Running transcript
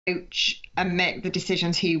coach and make the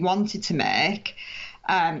decisions he wanted to make.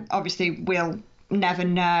 Obviously, we'll never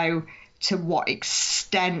know to what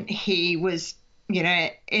extent he was,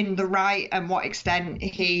 in the right and what extent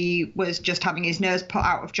he was just having his nose put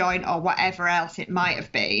out of joint or whatever else it might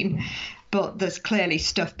have been. But there's clearly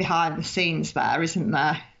stuff behind the scenes there, isn't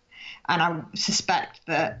there? And I suspect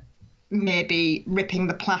that maybe ripping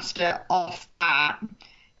the plaster off that,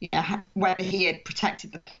 whether he had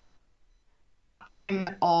protected the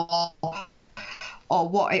or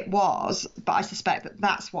what it was, but I suspect that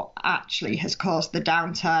that's what actually has caused the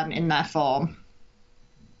downturn in their form.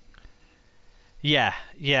 Yeah,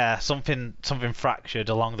 something fractured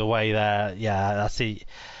along the way there. Yeah, I see.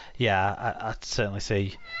 Yeah, I certainly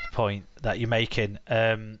see the point that you're making.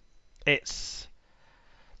 It's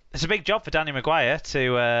a big job for Danny Maguire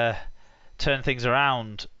to turn things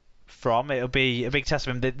around from. It'll be a big test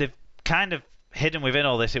of him. They've kind of hidden within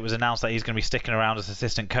all this. It was announced that he's going to be sticking around as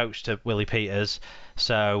assistant coach to Willie Peters.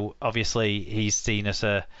 So obviously he's seen as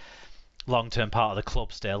a long-term part of the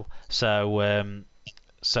club still. So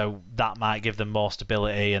that might give them more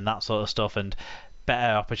stability and that sort of stuff, and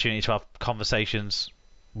better opportunity to have conversations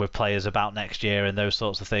with players about next year and those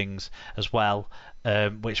sorts of things as well,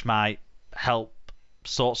 which might help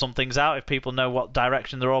sort some things out. If people know what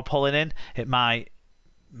direction they're all pulling in, it might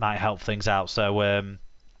help things out. So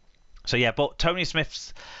yeah, but Tony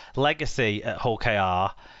Smith's legacy at Hull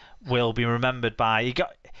KR will be remembered by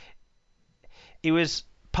he was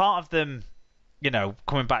part of them,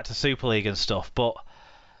 coming back to Super League and stuff, but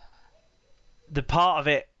the part of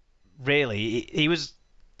it really,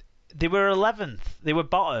 they were 11th, they were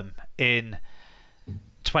bottom in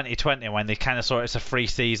 2020 when they kind of saw it as a free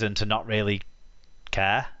season to not really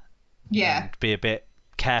care. Yeah. And be a bit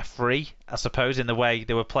carefree, I suppose, in the way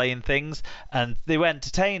they were playing things, and they were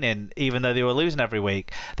entertaining even though they were losing every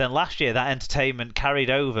week. Then last year that entertainment carried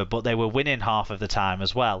over, but they were winning half of the time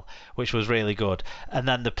as well, which was really good. And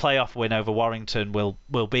then the playoff win over Warrington will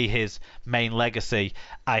be his main legacy,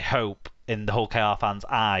 I hope, in the Hull KR fans'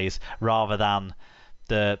 eyes, rather than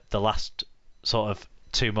the last sort of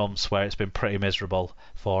 2 months where it's been pretty miserable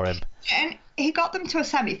for him. And he got them to a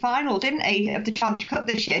semi-final, didn't he, of the Challenge Cup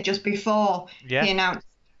this year, just before he announced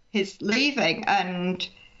his leaving. And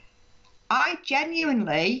I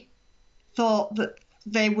genuinely thought that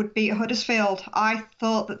they would beat Huddersfield. I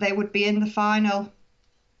thought that they would be in the final.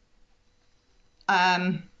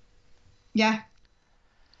 Yeah.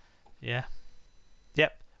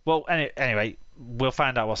 Yep. Well, anyway, we'll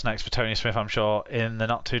find out what's next for Tony Smith, I'm sure, in the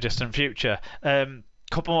not too distant future.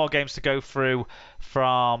 Couple more games to go through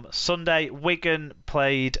from Sunday. Wigan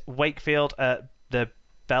played Wakefield at the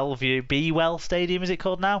Bewell Stadium, is it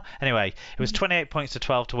called now? Anyway, it was 28 points to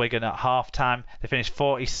 12 to Wigan at half-time. They finished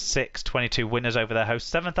 46-22 winners over their host.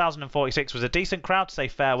 7,046 was a decent crowd to say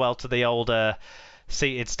farewell to the old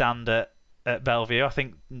seated stand at Bellevue. I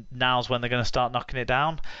think now's when they're going to start knocking it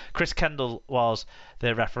down. Chris Kendall was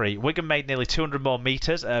the referee. Wigan made nearly 200 more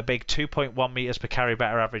metres, a big 2.1 metres per carry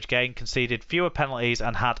better average gain, conceded fewer penalties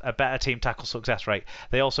and had a better team tackle success rate.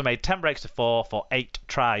 They also made 10 breaks to 4 for 8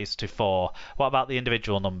 tries to 4. What about the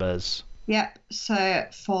individual numbers? Yep, so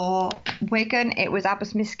for Wigan it was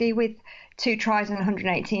Abbas Miski with 2 tries and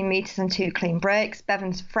 118 metres and 2 clean breaks.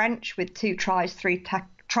 Bevans French with 2 tries, 3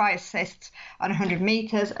 try assists on 100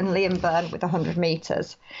 metres, and Liam Byrne with 100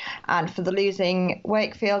 metres. And for the losing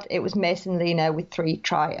Wakefield, it was Mason Lino with 3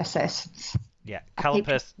 try assists. Yeah, Callum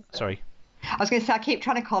Pearce. Sorry. I was going to say, I keep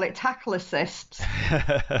trying to call it tackle assists.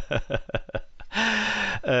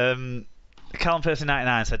 Callum Pearce in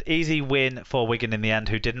 99 said, easy win for Wigan in the end,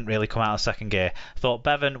 who didn't really come out of second gear. Thought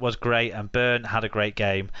Bevan was great and Byrne had a great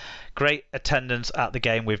game. Great attendance at the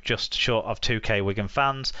game with just short of 2k Wigan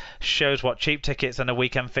fans. Shows what cheap tickets and a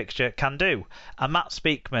weekend fixture can do. And Matt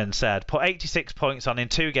Speakman said, put 86 points on in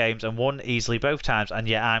 2 games and won easily both times, and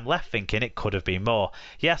yet I'm left thinking it could have been more.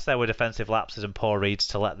 Yes, there were defensive lapses and poor reads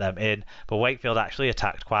to let them in, but Wakefield actually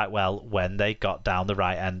attacked quite well when they got down the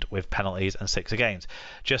right end with penalties and 6 against.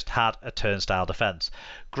 Just had a turnstile defence.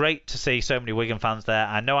 Great to see so many Wigan fans there.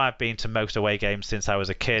 I know I've been to most away games since I was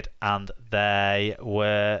a kid, and they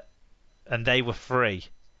were free.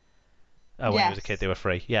 Oh, when I was a kid, they were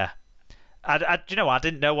free. Yeah. Do you know, I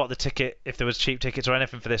didn't know what the ticket, if there was cheap tickets or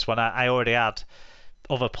anything for this one. I already had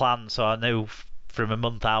other plans, so I knew from a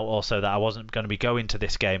month out or so that I wasn't going to be going to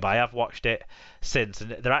this game. But I have watched it since,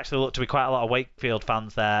 and there actually looked to be quite a lot of Wakefield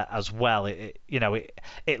fans there as well. It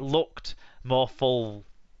looked more full.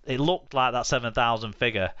 It looked like that 7,000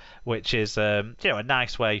 figure, which is a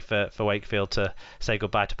nice way for Wakefield to say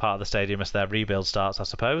goodbye to part of the stadium as their rebuild starts, I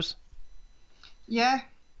suppose. Yeah.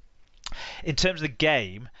 In terms of the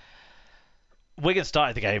game, Wigan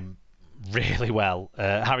started the game really well.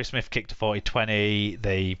 Harry Smith kicked a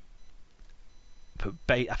 40-20.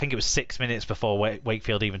 I think it was 6 minutes before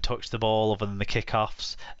Wakefield even touched the ball, other than the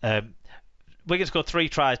kickoffs. Wigan scored 3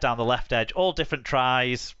 tries down the left edge, all different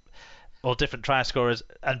tries, or different try scorers,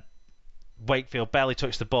 and Wakefield barely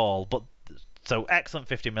touched the ball. But so excellent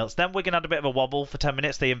 50 minutes. Then Wigan had a bit of a wobble for 10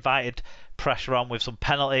 minutes. They invited pressure on with some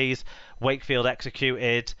penalties. Wakefield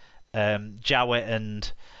executed. Jowett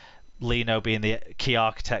and Lino being the key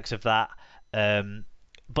architects of that.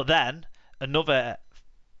 But then another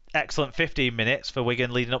excellent 15 minutes for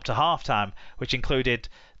Wigan leading up to half-time, which included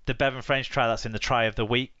the Bevan French try that's in the try of the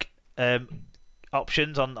week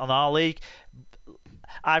options on our league.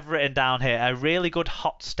 I've written down here a really good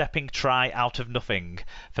hot-stepping try out of nothing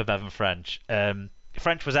for Bevan French.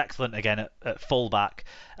 French was excellent again at full-back.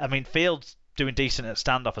 I mean, Field's doing decent at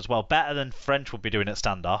standoff as well, better than French would be doing at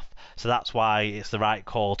standoff, so that's why it's the right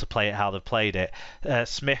call to play it how they've played it.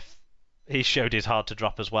 Smith, he showed his hard to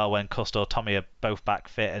drop as well when Custer or Tommy are both back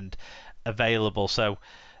fit and available, so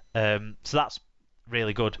that's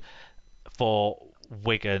really good for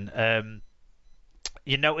Wigan.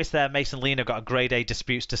 You notice there Mason Lino got a grade A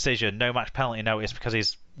disputes decision, no match penalty notice because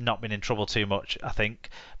he's not been in trouble too much, I think,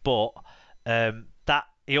 but that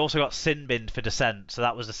he also got sin binned for dissent, so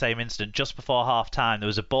that was the same incident. Just before half time there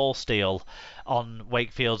was a ball steal on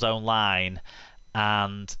Wakefield's own line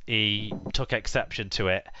and he took exception to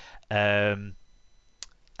it.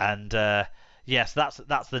 Yes,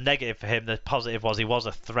 that's the negative for him. The positive was he was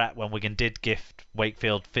a threat when Wigan did gift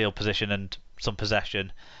Wakefield field position and some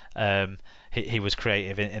possession. He was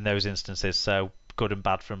creative in those instances, so good and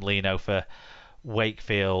bad from Lino for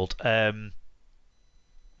Wakefield.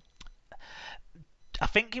 I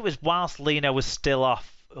think it was whilst Lino was still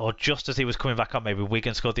off, or just as he was coming back on, maybe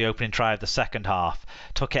Wigan scored the opening try of the second half,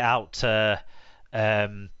 took it out to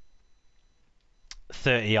 30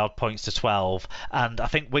 odd points to 12, and I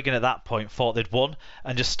think Wigan at that point thought they'd won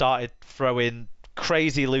and just started throwing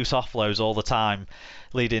crazy loose offloads all the time,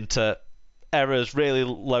 leading to errors, really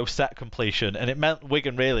low set completion, and it meant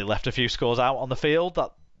Wigan really left a few scores out on the field.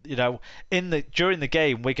 That, you know, during the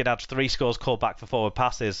game Wigan had 3 scores called back for forward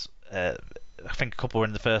passes. I think a couple were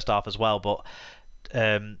in the first half as well, but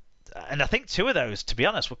and I think 2 of those, to be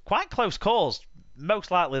honest, were quite close calls,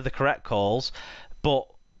 most likely the correct calls, but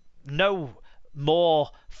no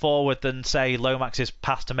more forward than, say, Lomax's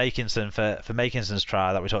pass to Makinson for Makinson's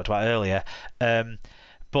try that we talked about earlier.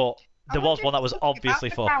 But there was one that was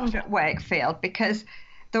obviously for at Wakefield, because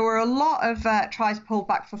there were a lot of tries pulled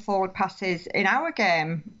back for forward passes in our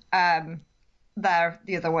game there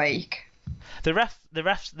the other week.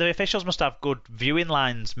 The officials must have good viewing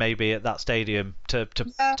lines maybe at that stadium to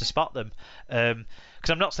spot them. Because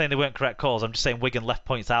I'm not saying they weren't correct calls. I'm just saying Wigan left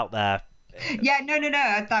points out there. Yeah, no.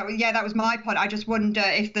 That was my point. I just wonder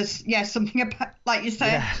if there's something about, like you said.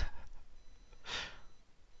 Yeah.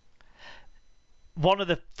 One of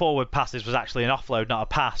the forward passes was actually an offload, not a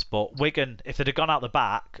pass. But Wigan, if they'd have gone out the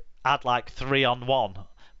back, had like 3-on-1.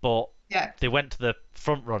 But they went to the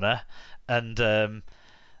front runner, and then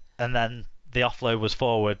the offload was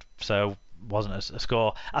forward, so wasn't a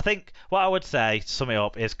score. I think what I would say, to sum it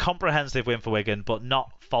up, is comprehensive win for Wigan, but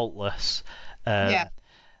not faultless.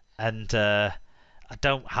 And I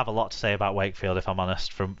don't have a lot to say about Wakefield, if I'm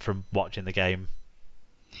honest, from watching the game.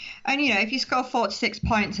 And, if you score 46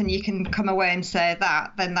 points and you can come away and say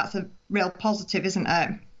that, then that's a real positive, isn't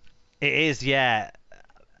it? It is, yeah.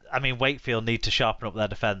 I mean, Wakefield need to sharpen up their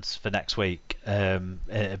defence for next week. A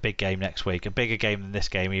big game next week. A bigger game than this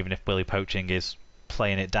game, even if Willie Poaching is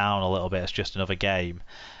playing it down a little bit. It's just another game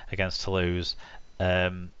against Toulouse.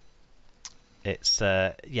 It's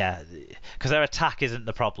because their attack isn't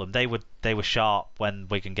the problem. They were sharp when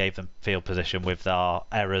Wigan gave them field position with our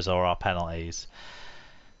errors or our penalties.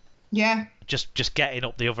 Yeah. Just getting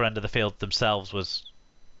up the other end of the field themselves was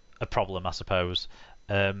a problem, I suppose.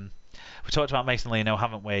 We talked about Mason Lino,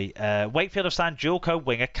 haven't we? Wakefield have signed dual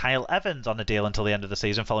co-winger Kyle Evans on a deal until the end of the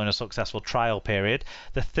season following a successful trial period.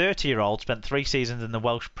 The 30-year-old spent 3 seasons in the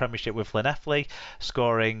Welsh Premiership with Llanelli,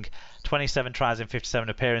 scoring 27 tries in 57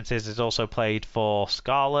 appearances. He's also played for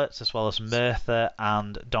Scarlets as well as Merthyr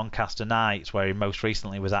and Doncaster Knights, where he most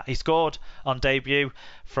recently was at. He scored on debut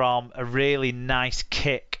from a really nice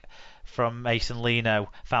kick from Mason Lino.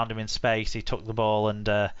 Found him in space. He took the ball and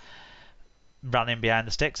ran in behind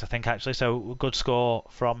the sticks, I think, actually. So good score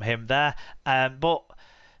from him there. But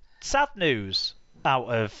sad news. out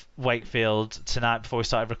of Wakefield tonight before we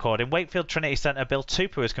started recording. Wakefield Trinity centre Bill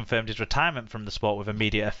Tupou has confirmed his retirement from the sport with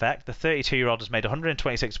immediate effect. The 32-year-old has made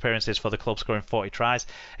 126 appearances for the club, scoring 40 tries.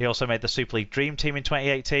 He also made the Super League Dream Team in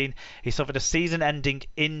 2018. He suffered a season-ending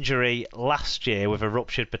injury last year with a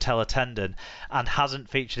ruptured patella tendon and hasn't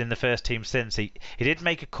featured in the first team since. He did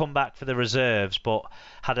make a comeback for the reserves, but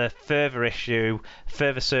had a further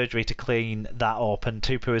surgery to clean that up, and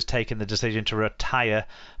Tupou has taken the decision to retire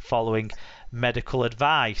following medical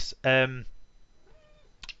advice.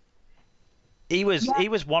 He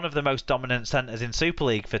was one of the most dominant centres in Super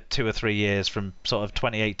League for 2 or 3 years from sort of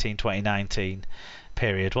 2018-2019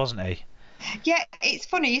 period, wasn't he? Yeah, it's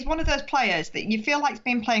funny. He's one of those players that you feel like he's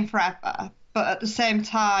been playing forever, but at the same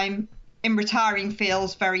time, in retiring,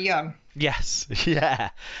 feels very young. Yes, yeah.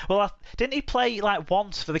 Well, didn't he play like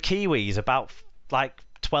once for the Kiwis about like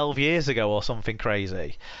 12 years ago or something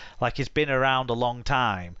crazy? Like, he's been around a long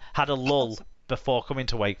time. Had a lull before coming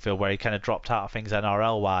to Wakefield where he kind of dropped out of things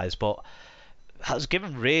NRL wise, but has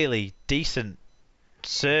given really decent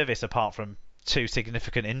service apart from 2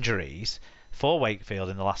 significant injuries for Wakefield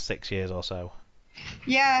in the last 6 years or so.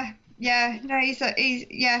 Yeah. No, he's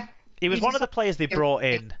He was one of the players they brought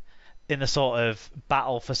in the sort of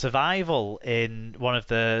battle for survival in one of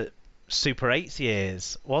the Super 8s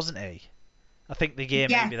years, wasn't he? I think the year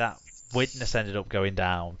maybe that Widnes ended up going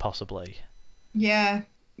down, possibly. Yeah.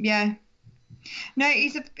 No,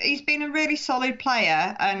 he's been a really solid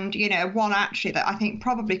player, and one actually that I think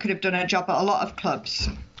probably could have done a job at a lot of clubs.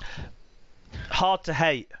 Hard to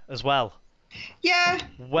hate as well. Yeah.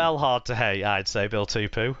 Well, hard to hate, I'd say, Bill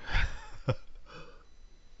Tupou.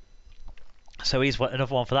 So he's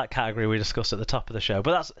another one for that category we discussed at the top of the show.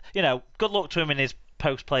 But that's, good luck to him in his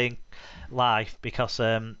post-playing life, because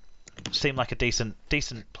seemed like a decent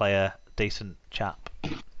player, decent chap.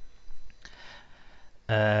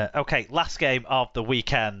 Okay, last game of the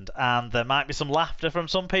weekend, and there might be some laughter from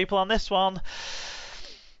some people on this one.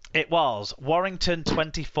 It was Warrington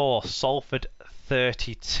 24, Salford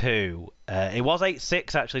 32. It was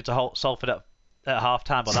 8-6 actually to Salford at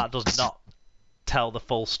half-time, but that does not tell the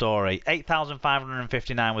full story.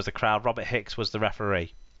 8,559 was the crowd. Robert Hicks was the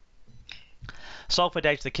referee. Salford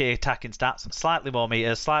edged the key attacking stats, slightly more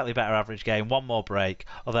metres, slightly better average game, 1 more break,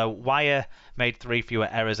 although Wire made 3 fewer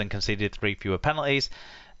errors and conceded 3 fewer penalties.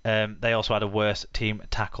 They also had a worse team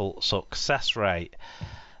tackle success rate.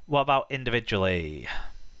 What about individually?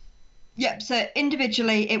 Yep, so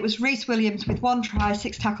individually it was Rhys Williams with 1 try,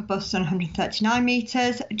 6 tackle busts and 139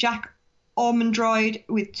 metres. Jack Ormondroyd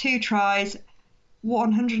with 2 tries,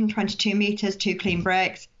 122 metres, 2 clean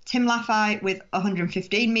breaks. Tim Laffey with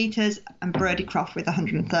 115 metres and Brodie Croft with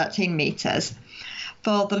 113 metres.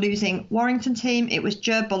 For the losing Warrington team, it was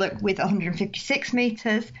Joe Bullock with 156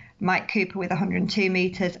 metres, Mike Cooper with 102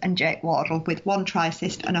 metres and Jake Wardle with 1 try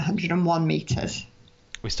assist and 101 metres.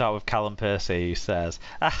 We start with Callum Percy, who says,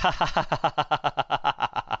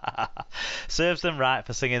 serves them right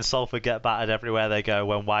for singing Salford get battered everywhere they go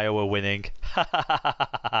when Wire were winning.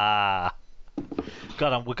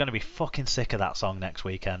 God, we're going to be fucking sick of that song next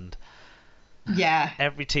weekend. Yeah.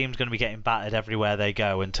 Every team's going to be getting battered everywhere they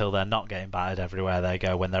go until they're not getting battered everywhere they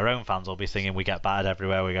go, when their own fans will be singing we get battered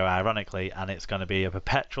everywhere we go, ironically, and it's going to be a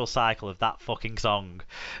perpetual cycle of that fucking song.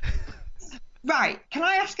 Right, can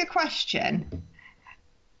I ask a question?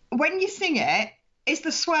 When you sing it, is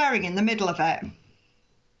the swearing in the middle of it?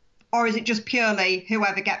 Or is it just purely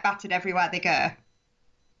whoever get battered everywhere they go?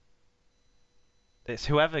 It's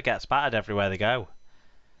whoever gets battered everywhere they go.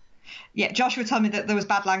 Yeah, Joshua told me that there was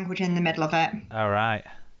bad language in the middle of it. All right.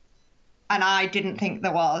 And I didn't think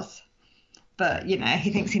there was. But,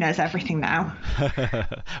 he thinks he knows everything now.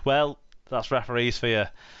 Well, that's referees for you.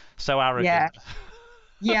 So arrogant. Yeah.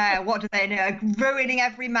 Yeah, what do they know? Ruining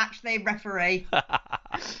every match they referee.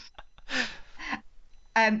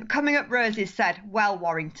 Coming Up Roses said, well,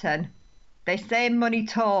 Warrington, they say money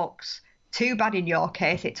talks. Too bad in your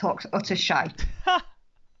case it talks utter shite.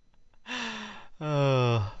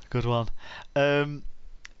 Oh, good one.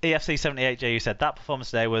 EFC78J, who said that performance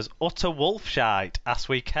today was utter wolf shite, as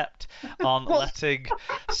we kept on letting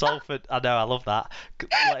Salford, I know, I love that,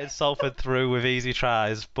 letting Salford through with easy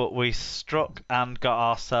tries, but we struck and got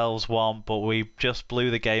ourselves one, but we just blew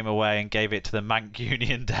the game away and gave it to the Manc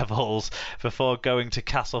Union Devils before going to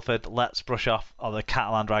Castleford. Let's brush off on the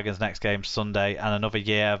Catalan Dragons next game Sunday and another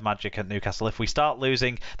year of magic at Newcastle. If we start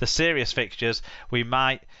losing the serious fixtures, we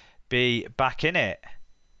might be back in it.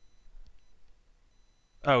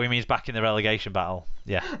 Oh, he means back in the relegation battle.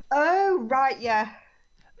 Yeah. Oh, right, yeah.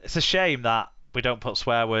 It's a shame that we don't put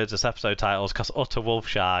swear words as episode titles, because utter wolf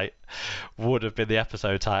shite would have been the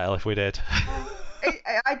episode title if we did.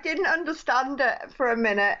 I didn't understand it for a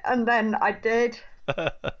minute, and then I did.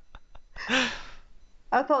 I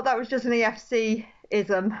thought that was just an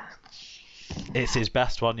EFC-ism. It's his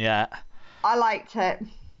best one yet. I liked it.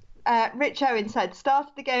 Rich Owen said,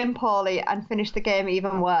 started the game poorly and finished the game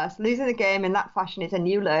even worse. Losing the game in that fashion is a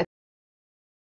new low